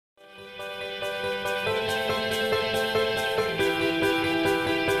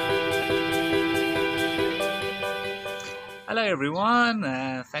Hello everyone,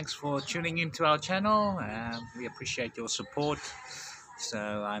 thanks for tuning into our channel. We appreciate your support. So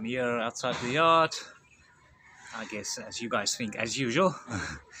I'm here outside the yard, I guess as you guys think as usual.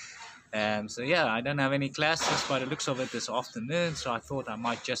 So yeah, I don't have any classes by the looks of it this afternoon, so I thought I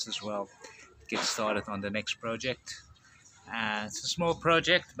might just as well get started on the next project. It's a small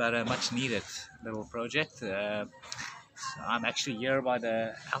project but a much needed little project. So I'm actually here by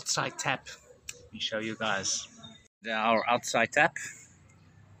the outside tap. Let me show you guys our outside tap.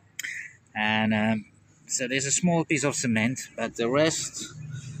 And so there's a small piece of cement, but the rest,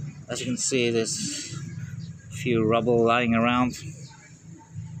 as you can see, there's a few rubble lying around.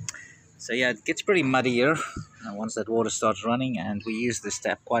 So yeah, it gets pretty muddy here once that water starts running, and we use this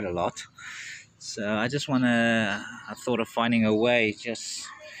tap quite a lot. So I thought of finding a way just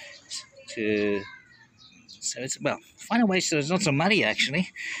to, find a way so it's not so muddy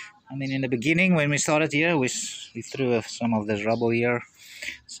actually. I mean, in the beginning when we started here, we threw some of this rubble here,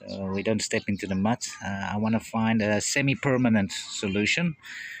 so we don't step into the mud. I want to find a semi-permanent solution.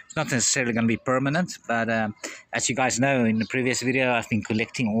 It's not necessarily going to be permanent, but as you guys know, in the previous video I've been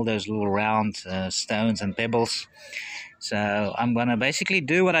collecting all those little round stones and pebbles. So I'm going to basically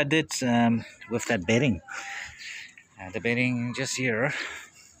do what I did with that bedding. The bedding just here.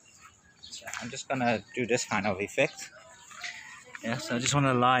 So I'm just going to do this kind of effect. Yeah, so I just want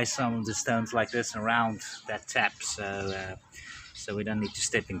to lie some of the stones like this around that tap, so we don't need to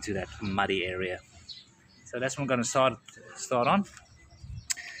step into that muddy area. So that's what I'm going to start on.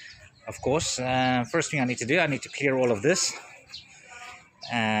 Of course, first thing I need to do, I need to clear all of this.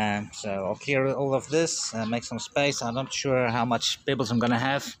 So I'll clear all of this, make some space. I'm not sure how much pebbles I'm going to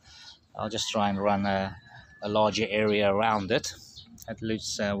have. I'll just try and run a larger area around it. At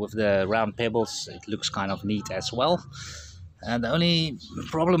least with the round pebbles, it looks kind of neat as well. And the only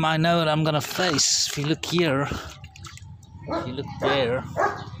problem I know that I'm going to face, if you look here, if you look there,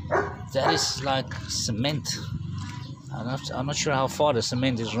 that is like cement. I'm not sure how far the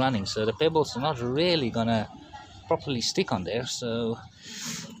cement is running, so the pebbles are not really going to properly stick on there. So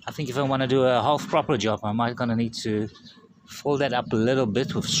I think if I want to do a half proper job, I might going to need to fold that up a little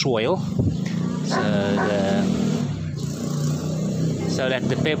bit with soil, so that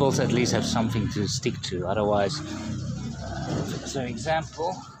the pebbles at least have something to stick to. Otherwise,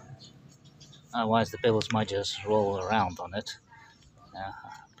 otherwise the pebbles might just roll around on it.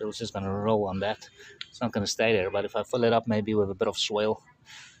 Pebbles just going to roll on that. It's not going to stay there, but if I fill it up maybe with a bit of soil,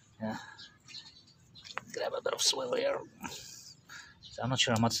 grab a bit of soil here. So I'm not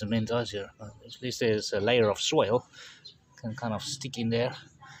sure how much cement does here, but at least there's a layer of soil. Can kind of stick in there.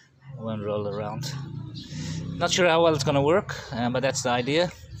 It won't roll around. Not sure how well it's going to work, but that's the idea.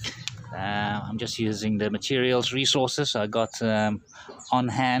 I'm just using the materials resources I got on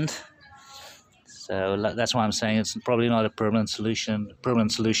hand. So that's why I'm saying it's probably not a permanent solution. The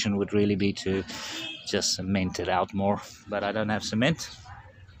permanent solution would really be to just cement it out more. But I don't have cement.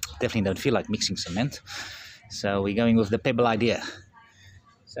 Definitely don't feel like mixing cement. So we're going with the pebble idea.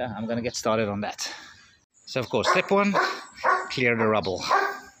 So I'm going to get started on that. So of course, step one, clear the rubble.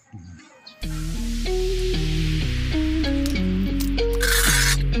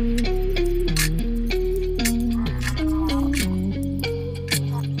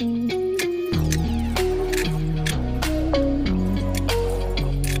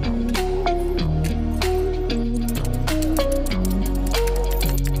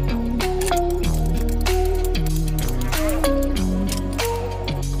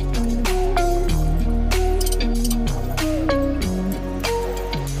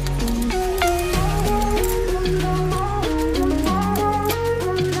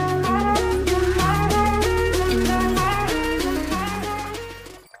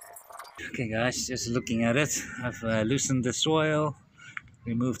 Okay guys, just looking at it, I've loosened the soil,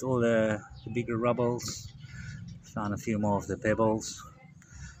 removed all the bigger rubbles, found a few more of the pebbles.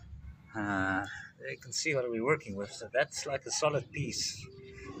 You can see what we're working with, so that's like a solid piece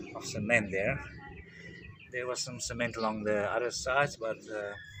of cement there. There was some cement along the other sides, but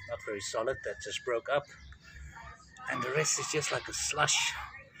not very solid, that just broke up. And the rest is just like a slush.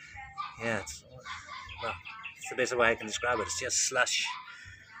 Yeah, it's the best way I can describe it, it's just slush.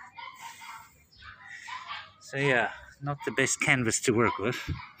 So yeah, not the best canvas to work with.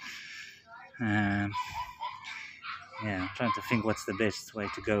 Yeah, I'm trying to think what's the best way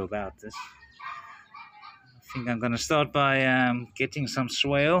to go about this. I think I'm going to start by getting some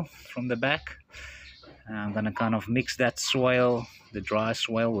soil from the back. I'm going to kind of mix that soil, the dry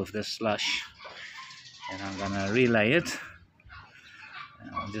soil, with the slush. And I'm going to relay it.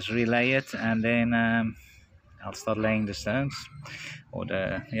 I'll just relay it, and then I'll start laying the stones, or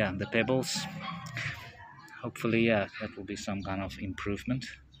the pebbles. hopefully, yeah, that will be some kind of improvement.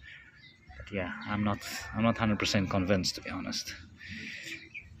 But yeah, I'm not 100% convinced, to be honest.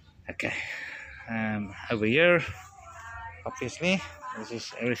 Okay, over here, obviously, this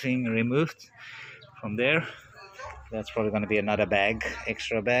is everything removed from there. That's probably going to be another bag,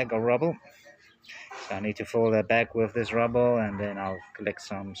 extra bag of rubble. So I need to fill that bag with this rubble, and then I'll collect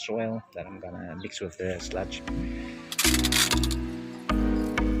some soil that I'm going to mix with the sludge.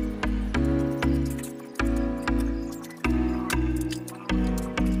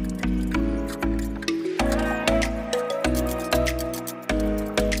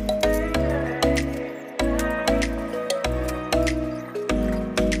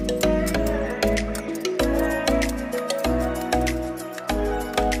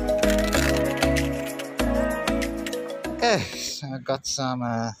 Okay, so I got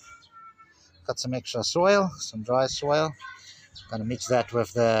some extra soil, some dry soil. I'm gonna mix that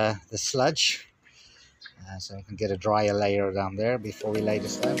with the sludge, so we can get a drier layer down there before we lay the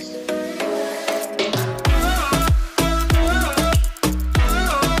stones.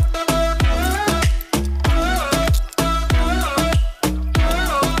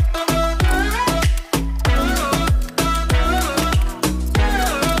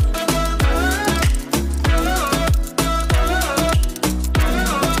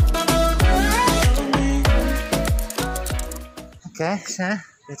 Okay, so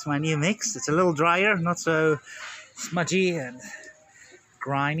that's my new mix. It's a little drier, not so smudgy and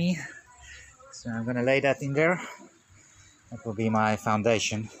grimy. So I'm gonna lay that in there. That will be my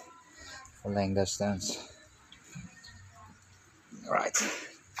foundation for laying those stones. All right.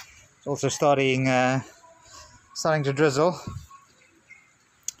 It's also starting to drizzle.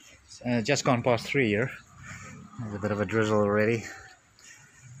 It's just gone past 3 here. There's a bit of a drizzle already.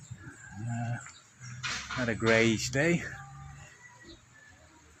 Not a greyish day.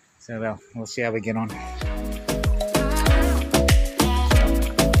 So well, we'll see how we get on.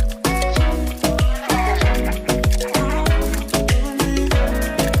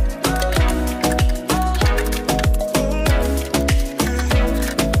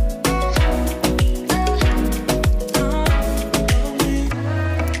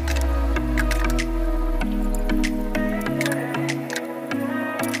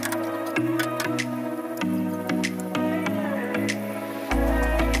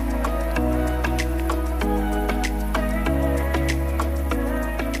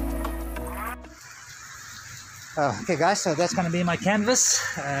 Okay guys, so that's going to be my canvas,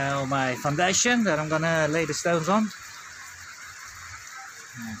 or my foundation that I'm going to lay the stones on.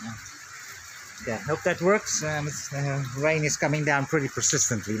 Yeah, hope that works. Rain is coming down pretty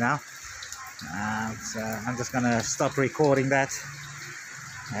persistently now. So I'm just going to stop recording that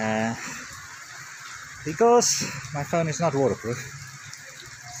because my phone is not waterproof.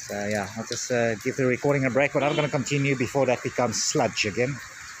 So yeah, I'll just give the recording a break, but I'm going to continue before that becomes sludge again.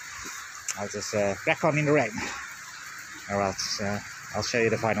 I'll just crack on in the rain. Alright, so I'll show you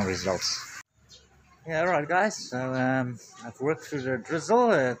the final results. Yeah, alright guys, so I've worked through the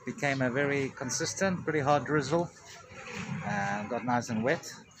drizzle. It became a very consistent, pretty hard drizzle. Got nice and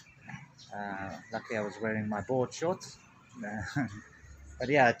wet. Luckily I was wearing my board shorts. But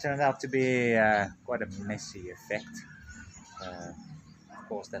yeah, it turned out to be quite a messy effect. Of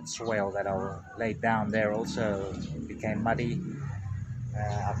course, that swale that I laid down there also became muddy.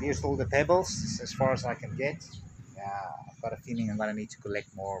 I've used all the pebbles as far as I can get. I've got a feeling I'm going to need to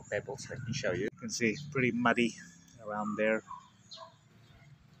collect more pebbles. Let me show you. You can see pretty muddy around there.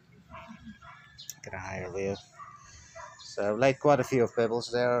 Get a higher view. So I've laid quite a few of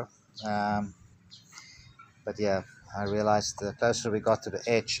pebbles there. But yeah, I realized the closer we got to the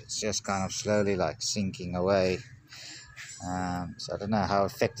edge, it's just kind of slowly like sinking away. So I don't know how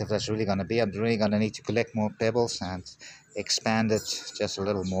effective that's really going to be. I'm really going to need to collect more pebbles and expand it just a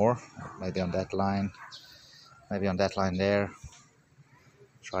little more. Maybe on that line. Maybe on that line there.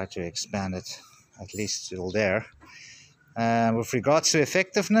 Try to expand it at least till there. With regards to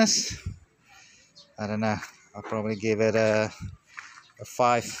effectiveness, I don't know. I'll probably give it a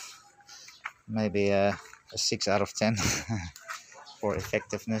 5, maybe a 6 out of 10 for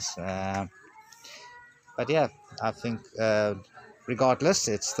effectiveness. But yeah, I think regardless,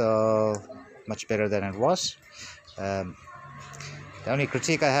 it's still much better than it was. The only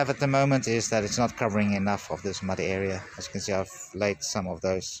critique I have at the moment is that it's not covering enough of this muddy area. As you can see, I've laid some of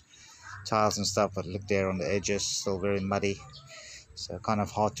those tiles and stuff, but look there on the edges, still very muddy. So kind of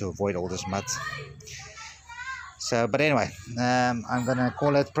hard to avoid all this mud. So, but anyway, I'm gonna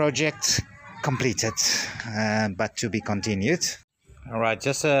call it project completed, but to be continued. All right,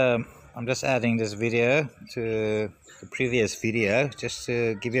 I'm just adding this video to the previous video just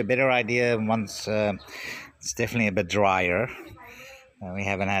to give you a better idea once It's definitely a bit drier. We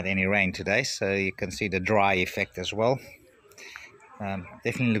haven't had any rain today, so you can see the dry effect as well.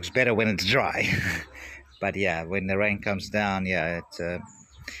 Definitely looks better when it's dry. But yeah, when the rain comes down, yeah, it's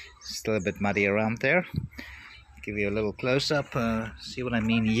still a bit muddy around there. Give you a little close-up, see what I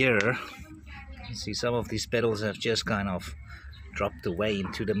mean here. You can see some of these petals have just kind of dropped away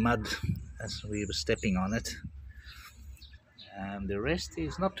into the mud as we were stepping on it. The rest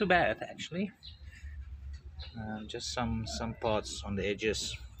is not too bad, actually. Just some parts on the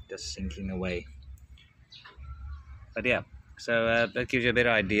edges just sinking away. But yeah, so that gives you a better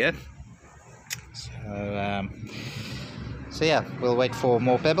idea. So yeah, we'll wait for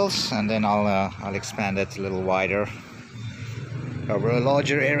more pebbles, and then I'll expand it a little wider, cover a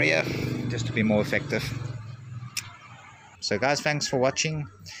larger area, just to be more effective. So guys, thanks for watching.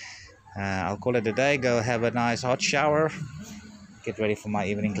 I'll call it a day. Go have a nice hot shower, get ready for my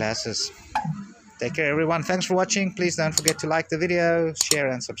evening classes. Take care, everyone. Thanks for watching. Please don't forget to like the video, share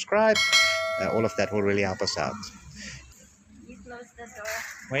and subscribe. All of that will really help us out. You close the door.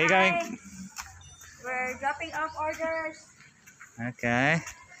 Where are you going? We're dropping off orders. Okay.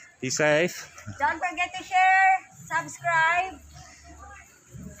 Be safe. Don't forget to share, subscribe.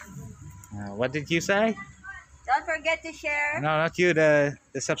 What did you say? Don't forget to share. No, not you. The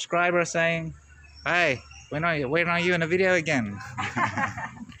subscriber saying, "Hey, when are you in the video again?"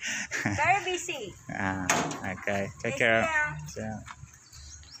 Very busy. Okay. Take Yes, care. yeah. Yeah.